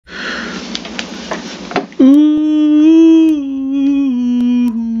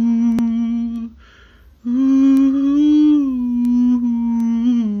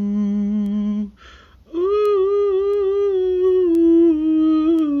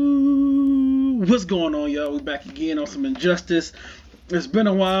What's going on, y'all? We back again on some Injustice. It's been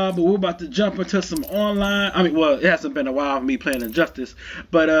a while, but we're about to jump into some online. Well, it hasn't been a while for me playing Injustice,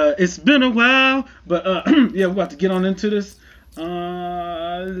 but it's been a while. But yeah, we're about to get on into this.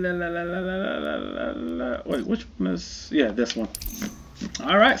 Wait, which one is? Yeah, this one.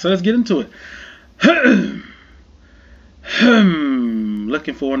 All right, so let's get into it.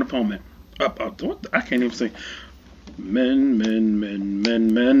 Looking for an opponent. What? I can't even say. Manly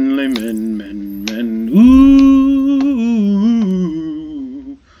men. Ooh.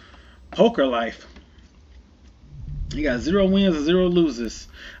 Poker life. You got 0 wins and 0 loses.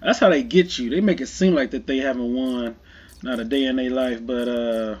 That's how they get you. They make it seem like that they haven't won not a day in their life, but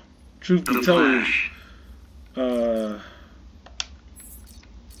truth be told,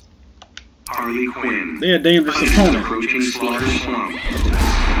 Harley Quinn. They're a dangerous opponent. Approaching Slaughter Swamp.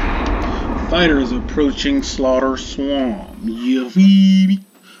 Fighter is approaching Slaughter Swamp. Yeah, baby.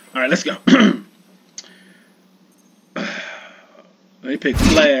 All right, let's go. They pick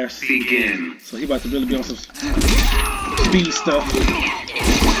Flash. Begin. So he about to really be on some speed stuff.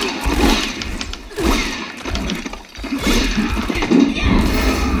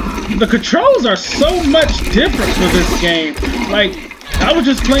 The controls are so much different for this game. Like, I was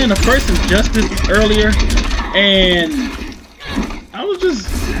just playing the first Injustice earlier, and I wasn't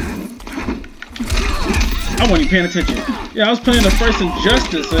even paying attention. Yeah, I was playing the first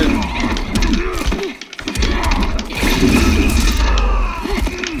Injustice, and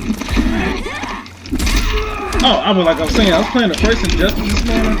I was playing the first Injustice this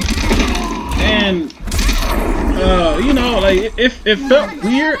morning, and you know, like it felt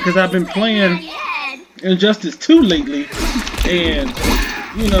weird because I've been playing Injustice 2 lately, and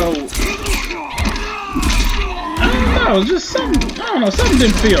you know, I don't know, just something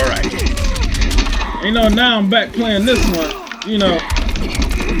didn't feel right. You know, now I'm back playing this one, you know,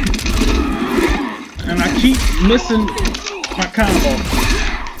 and I keep missing my combo.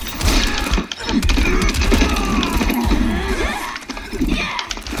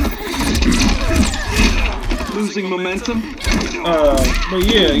 Losing momentum. But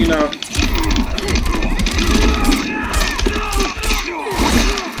yeah, you know.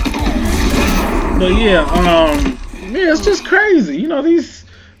 But yeah, yeah, it's just crazy. You know,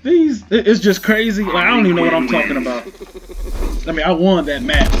 it's just crazy. Like, I don't even know what I'm talking about. I mean, I won that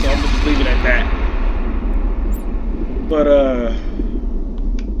match, so I'm gonna just leave it at that. But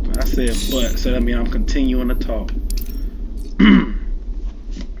I said but, so that means I'm continuing to talk.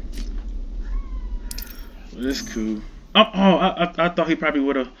 It's cool. I thought he probably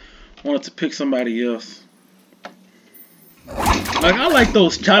would have wanted to pick somebody else. Like, I like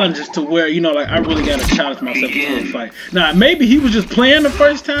those challenges to where, you know, like, I really gotta challenge myself to a fight. Now, maybe he was just playing the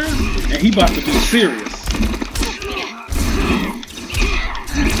first time, and he about to be serious.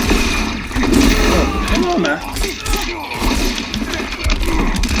 Oh, come on now.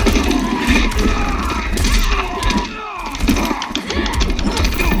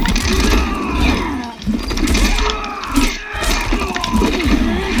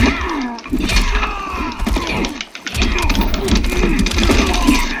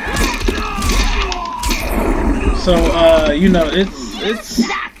 So, you know, it's,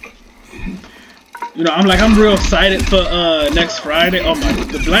 you know, I'm real excited for, next Friday. Oh my,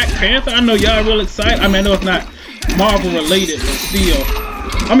 the Black Panther, I know y'all real excited. I mean, I know it's not Marvel related, but still,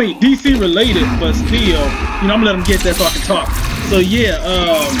 I mean, DC related, but still, you know, I'm gonna let them get that so I can talk. So yeah,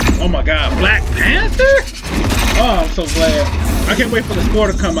 oh my God, Black Panther? Oh, I'm so glad. I can't wait for the score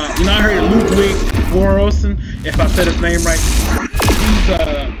to come out. You know, I heard Ludwig Göransson, if I said his name right,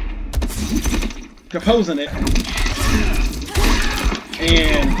 he's, composing it,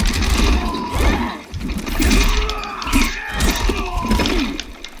 and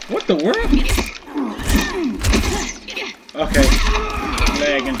what the world? Okay,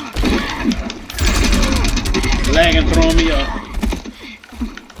 lagging, throwing me off.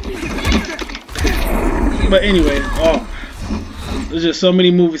 But anyway, there's just so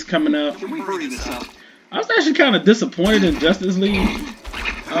many movies coming out. I was actually kind of disappointed in Justice League.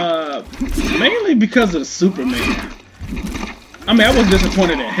 Mainly because of the Superman. I mean, I wasn't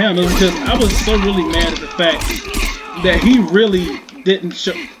disappointed at him. It was just, I was so really mad at the fact that he really didn't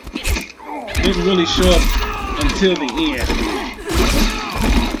really show up until the end.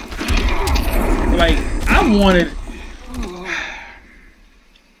 Like, I wanted,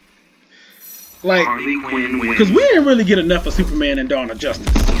 like, because we didn't really get enough of Superman in Dawn of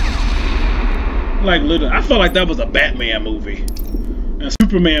Justice. Like, literally, I felt like that was a Batman movie. And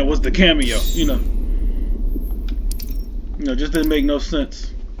Superman was the cameo, you know. You know, just didn't make no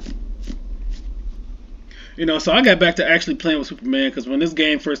sense. You know, so I got back to actually playing with Superman because when this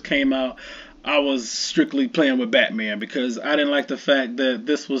game first came out, I was strictly playing with Batman because I didn't like the fact that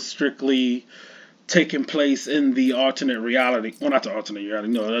this was strictly taking place in the alternate reality. Well, not the alternate reality,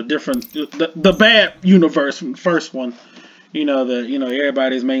 no, a different, the bad universe from the first one.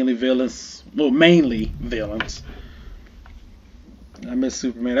 Everybody's mainly villains. Well, mainly villains. I miss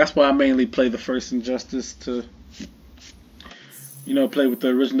Superman. That's why I mainly play the first Injustice to, play with the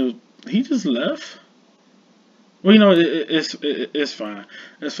original. He just left. Well, it's fine.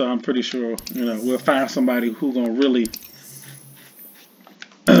 It's fine. I'm pretty sure, we'll find somebody who gonna really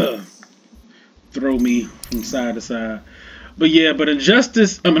throw me from side to side. But yeah, but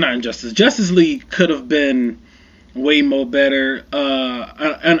Justice League could have been way more better.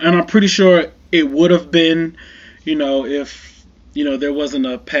 And I'm pretty sure it would have been, if, there wasn't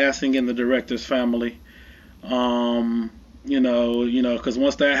a passing in the director's family. Because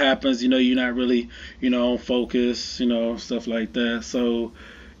once that happens, you're not really, on focus, stuff like that. So,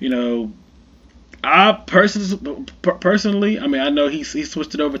 I personally, I mean, I know he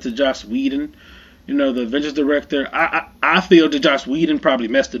switched it over to Joss Whedon, the Avengers director. I feel that Joss Whedon probably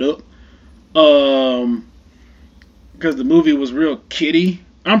messed it up, because the movie was real kiddie.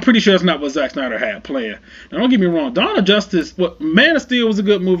 I'm pretty sure that's not what Zack Snyder had planned. Now, don't get me wrong. Dawn of Justice, Man of Steel was a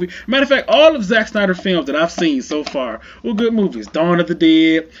good movie. Matter of fact, all of Zack Snyder films that I've seen so far were good movies. Dawn of the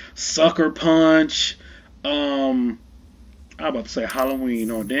Dead, Sucker Punch. I'm about to say Halloween.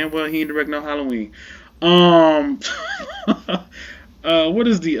 No, damn well he ain't direct no Halloween. What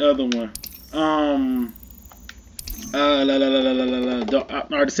is the other one? I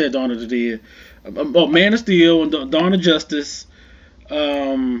already said Dawn of the Dead. Man of Steel and Dawn of Justice.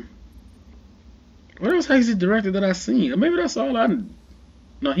 What else has he directed that I seen? Maybe that's all I.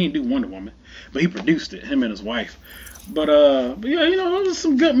 No, he didn't do Wonder Woman, but he produced it. Him and his wife. But yeah, those are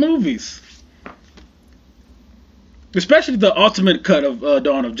some good movies. Especially the ultimate cut of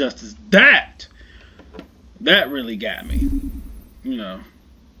Dawn of Justice. That really got me. And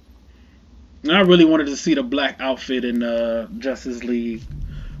I really wanted to see the black outfit in Justice League.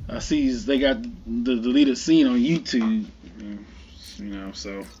 I see they got the deleted scene on YouTube.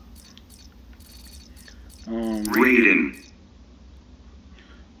 So. Raiden.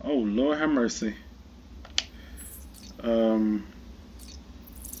 Oh, Lord have mercy.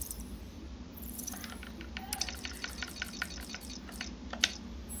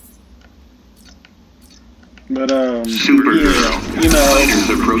 Supergirl. Fighters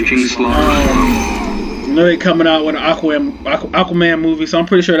approaching slaughter. They're coming out with an Aquaman movie, so I'm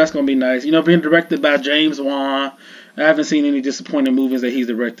pretty sure that's gonna be nice. Being directed by James Wan. I haven't seen any disappointing movies that he's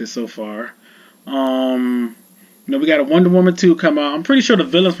directed so far. We got a Wonder Woman 2 come out. I'm pretty sure the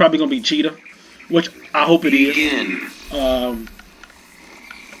villain's probably gonna be Cheetah, which I hope it is.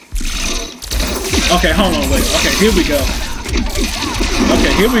 Okay, hold on, wait. Okay, here we go.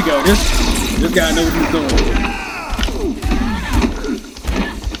 Okay, here we go. This guy knows what he's doing.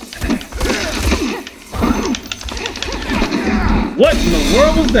 What in the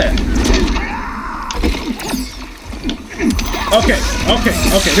world was that? Okay,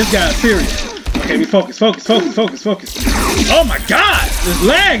 this guy's serious. Okay, we focus. Oh my God, it's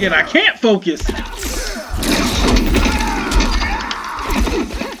lagging, I can't focus.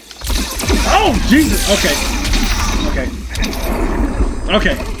 Oh, Jesus, okay.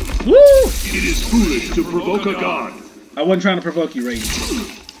 Woo! It is foolish to provoke a god. I wasn't trying to provoke you, Raiden.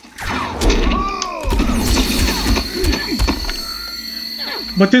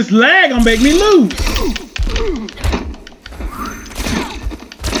 But this lag gonna make me lose.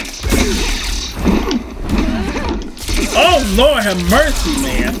 Oh, Lord have mercy,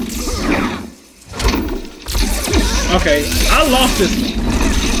 man. Okay, I lost this one.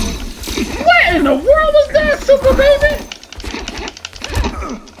 What in the world was that, Super Baby?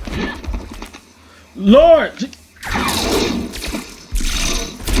 Lord.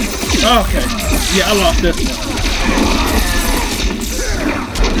 Okay. Yeah, I lost this one.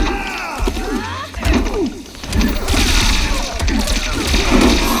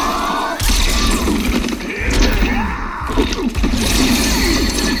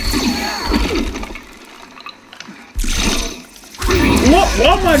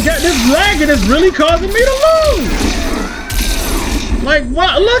 Oh my God, this lagging is really causing me to lose. Like,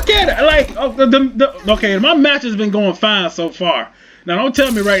 what? Look at it. Like, okay, my match has been going fine so far. Now, don't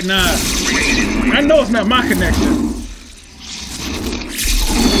tell me right now. I know it's not my connection.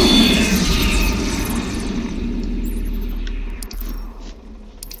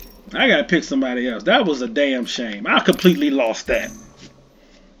 I gotta pick somebody else. That was a damn shame. I completely lost that.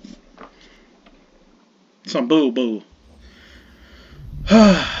 Some boo-boo.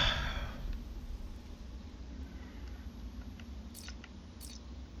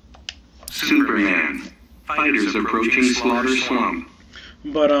 Superman. Fighters approaching Slaughter Slump.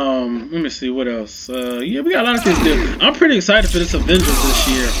 But let me see what else. Yeah, we got a lot of things to do. I'm pretty excited for this Avengers this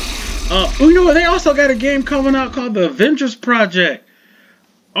year. You know what? They also got a game coming out called the Avengers Project.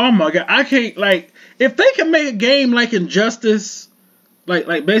 Oh my god, I can't like if they can make a game like Injustice,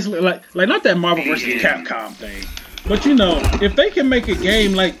 like basically like not that Marvel vs. Capcom thing, but you know if they can make a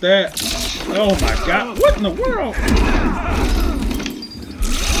game like that, oh my god, what in the world?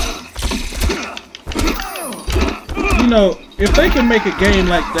 You know, if they can make a game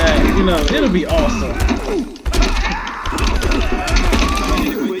like that, you know, it'll be awesome.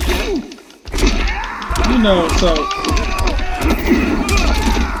 You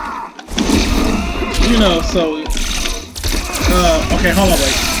know, so okay, hold on,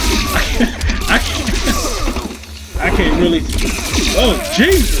 wait. I can't really. Oh,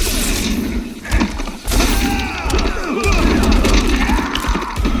 Jesus!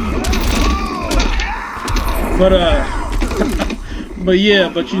 But yeah,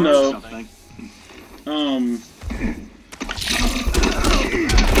 but you know,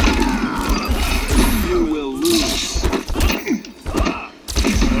 You will lose.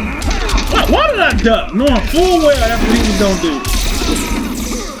 why did I duck? Knowing full well that's what he was gonna do.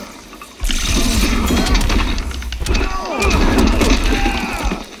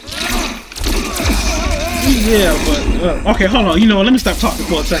 Yeah, but okay, hold on. You know what? Let me stop talking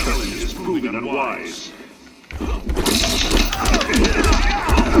for a second. Is proven unwise.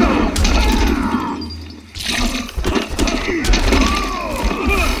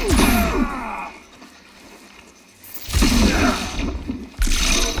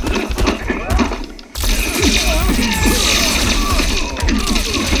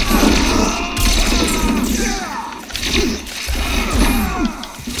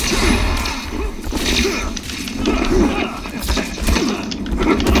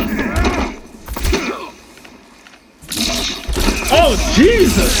 Oh,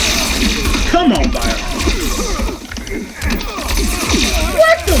 Jesus! Come on, Byron.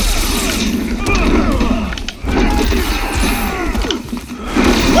 What the?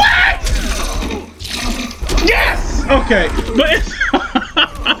 What? Yes! Okay, but it's...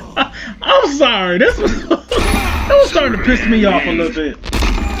 I'm sorry. This was... That was starting to piss me off a little bit.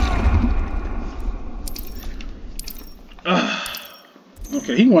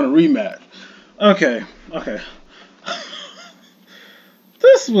 Okay, he want a rematch. Okay.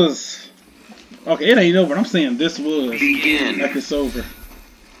 This was... Okay, it ain't over. I'm saying this was. Begin. Like it's over.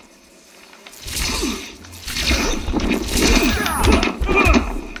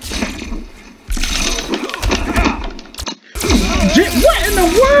 What in the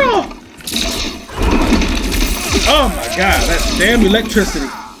world? Oh my god, that damn electricity.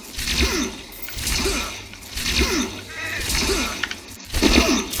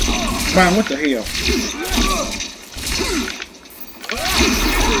 Man, what the hell?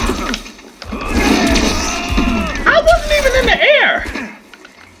 I wasn't even in the air.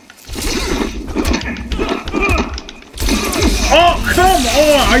 Oh, come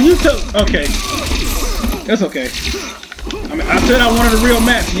on. Are you so... Okay. That's okay. I mean, I said I wanted a real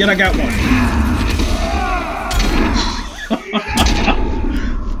match, yet I got one.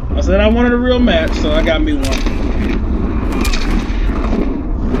 I said I wanted a real match, so I got me one.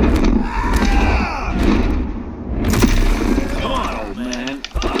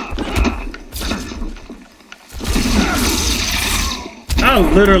 I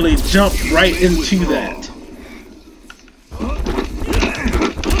literally jumped right into that.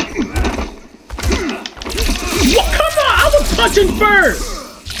 What? Come on! I was punching first!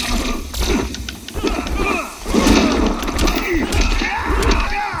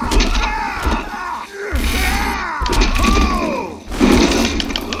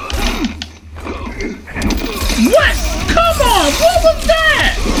 What? Come on! What was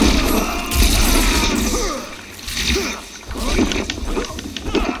that?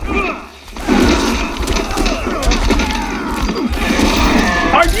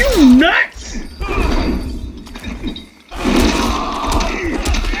 Are you nuts?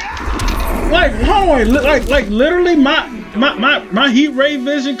 Like, hold on, like literally my heat ray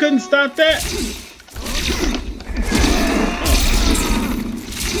vision couldn't stop that?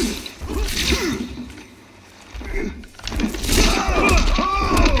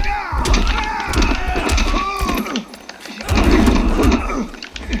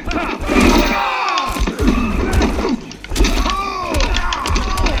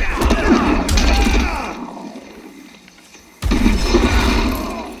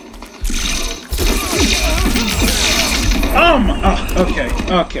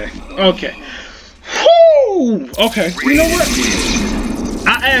 Okay. Whew! Okay, you know what?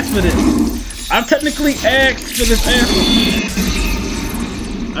 I asked for this. I technically asked for this answer.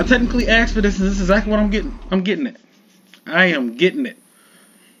 I technically asked for this, and this is exactly what I'm getting. I'm getting it. I am getting it.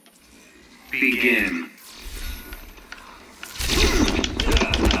 Begin.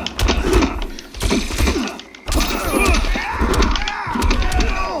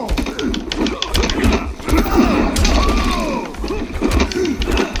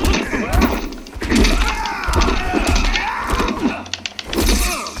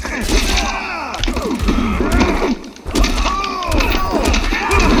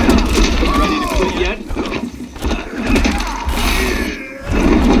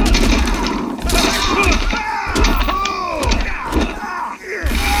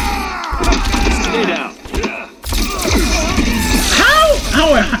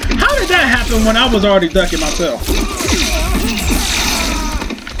 How did that happen when I was already ducking myself?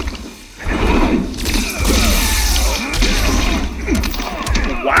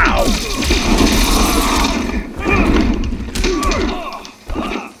 Wow.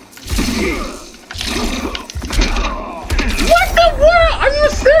 What the world? Are you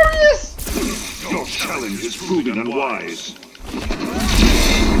serious? Your challenge is proven unwise.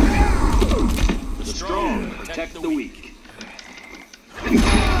 The strong protect the weak.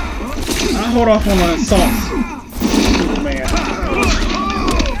 I hold off on the assaults. Man.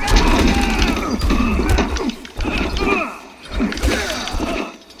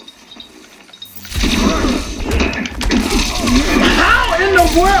 How in the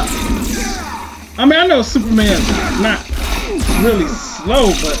world? I mean, I know Superman's not really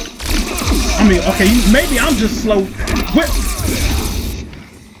slow, but I mean, okay, maybe I'm just slow. What?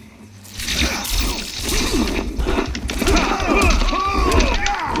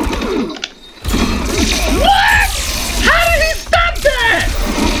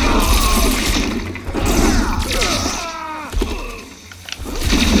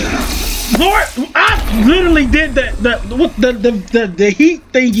 Lord, I literally did that. The heat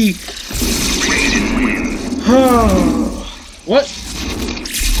thingy. What?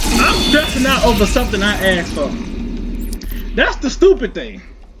 I'm stressing out over something I asked for. That's the stupid thing.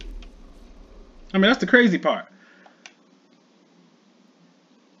 I mean, that's the crazy part.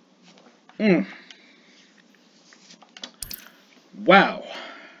 Wow.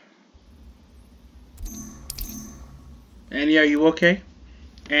 Annie, are you okay?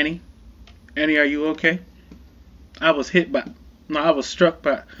 Annie? Annie, are you okay? I was hit by... No, I was struck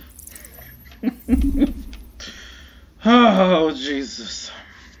by... Oh, Jesus.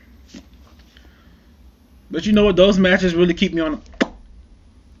 But you know what? Those matches really keep me on the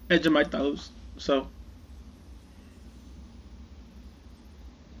edge of my toes. So...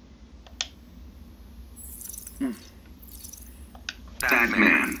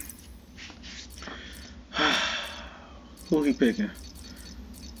 Batman. Who he picking?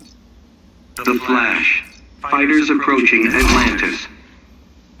 The Flash. Fighters approaching Atlantis.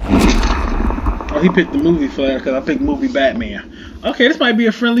 Oh, he picked the movie Flash because I picked movie Batman. Okay, this might be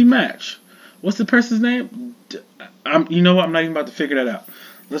a friendly match. What's the person's name? You know what? I'm not even about to figure that out.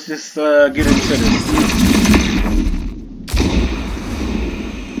 Let's just get into this.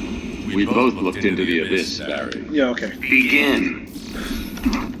 We both looked into the abyss, Barry. Yeah, okay. Begin.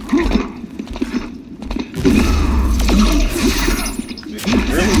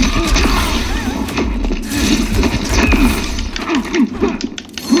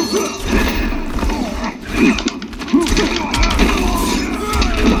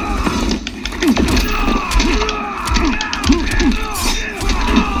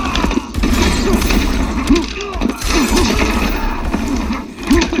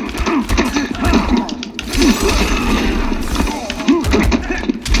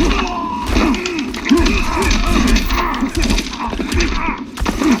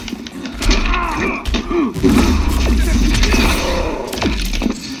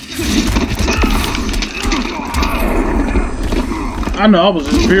 I know I was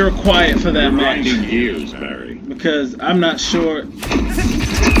very quiet for that match. Grinding gears, Barry. Because I'm not sure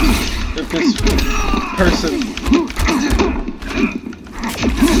if this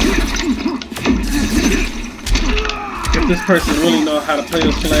person really knows how to play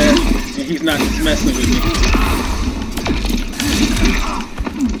this Flash and he's not just messing with me.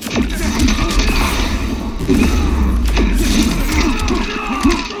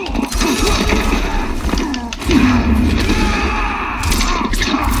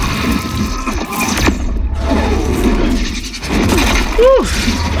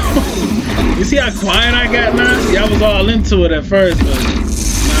 You see how quiet I got now? See, I was all into it at first, but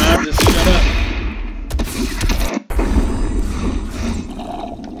nah, I just shut up.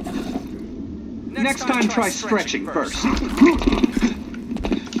 Next time, try stretching first.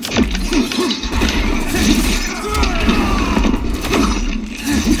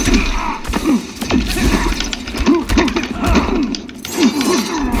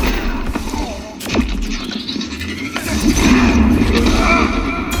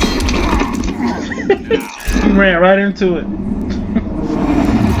 ran right into it.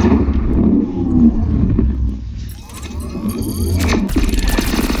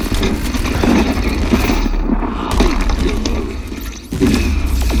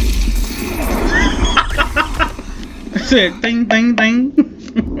 I said ding ding ding.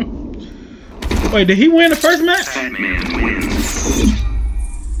 Wait, did he win the first match? Batman wins.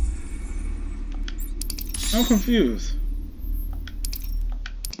 I'm confused.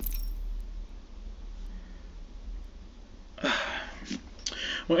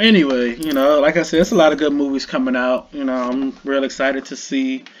 Well, anyway, you know, like I said, it's a lot of good movies coming out. You know, I'm real excited to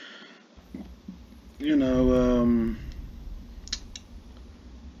see, you know,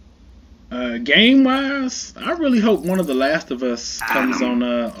 game-wise, I really hope one of The Last of Us comes on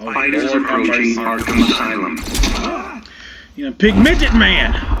Fighters approaching Arkham Asylum. You know, Big Midget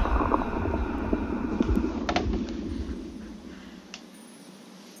Man.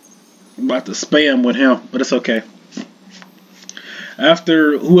 I'm about to spam with him, but it's okay.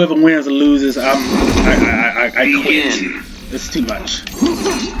 After whoever wins or loses, I quit. It's too much.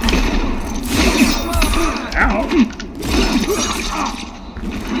 Ow.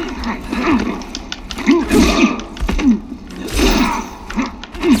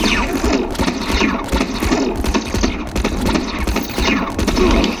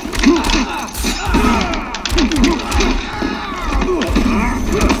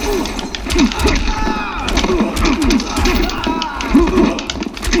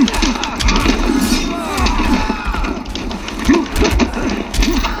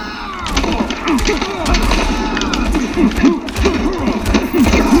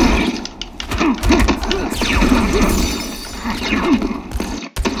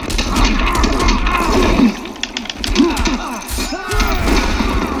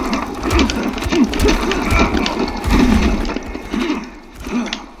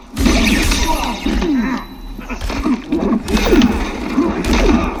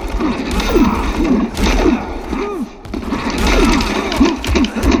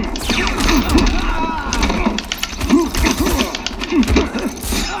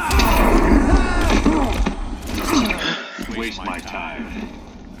 Waste my time.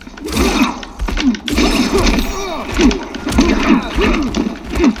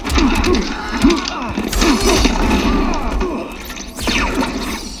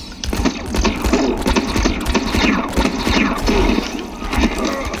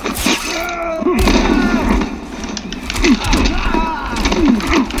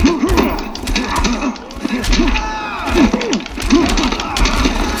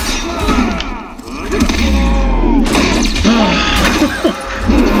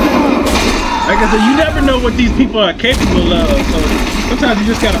 So you never know what these people are capable of, so sometimes you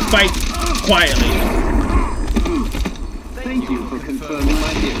just gotta fight quietly. Thank you for confirming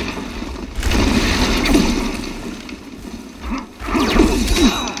my gift.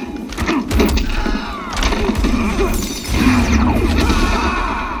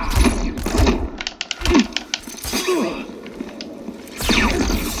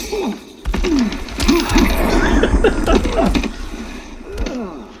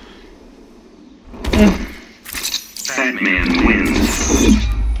 Batman wins.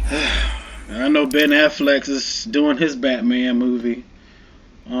 I know Ben Affleck is doing his Batman movie.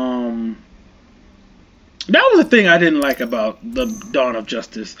 That was the thing I didn't like about the Dawn of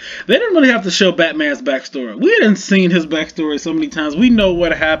Justice. They didn't really have to show Batman's backstory. We hadn't seen his backstory so many times. We know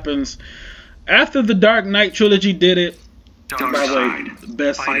what happens after the Dark Knight trilogy did it. Dark By the way, Side.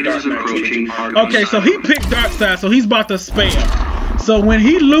 best Fighters Dark Knight trilogy. approaching Arkham Okay, so he Asylum. picked Darkseid, so he's about to spam. So when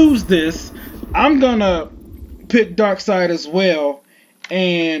he loses this, I'm gonna pick Darkseid as well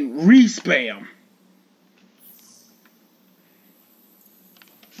and re-spam.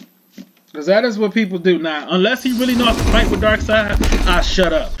 Because that is what people do now. Unless he really knows how to fight with Darkseid, I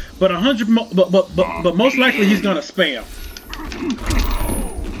shut up. But but most likely he's gonna spam.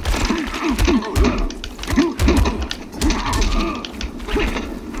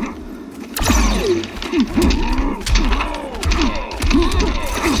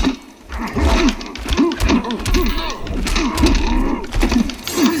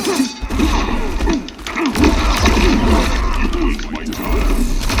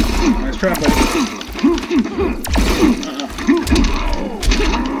 Nice try, buddy.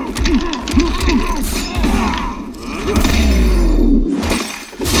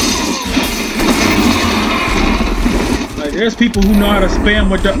 Like, there's people who know how to spam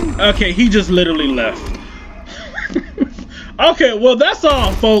with the... Okay, he just literally left. Okay, well that's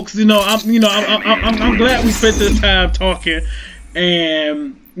all, folks. I'm glad we spent this time talking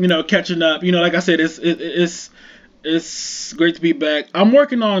and catching up. Like I said, it's great to be back. I'm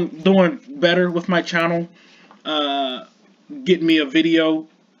working on doing better with my channel. get me a video,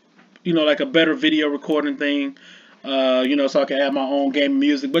 you know, like a better video recording thing, you know, so I can have my own game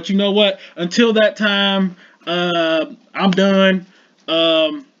music. But you know what? Until that time, I'm done.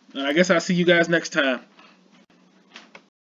 And I guess I'll see you guys next time.